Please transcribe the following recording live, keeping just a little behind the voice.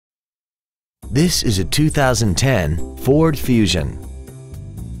This is a 2010 Ford Fusion.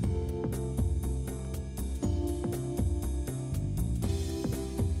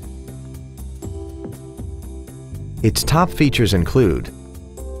 Its top features include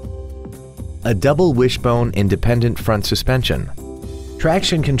a double wishbone independent front suspension,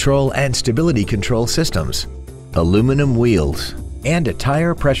 traction control and stability control systems, aluminum wheels, and a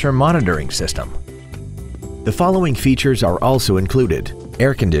tire pressure monitoring system. The following features are also included: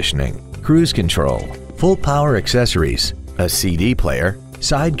 air conditioning, cruise control, full power accessories, a CD player,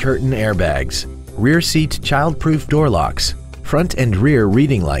 side curtain airbags, rear seat child-proof door locks, front and rear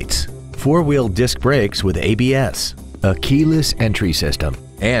reading lights, four-wheel disc brakes with ABS, a keyless entry system,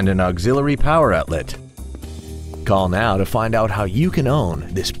 and an auxiliary power outlet. Call now to find out how you can own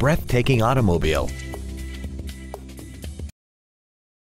this breathtaking automobile.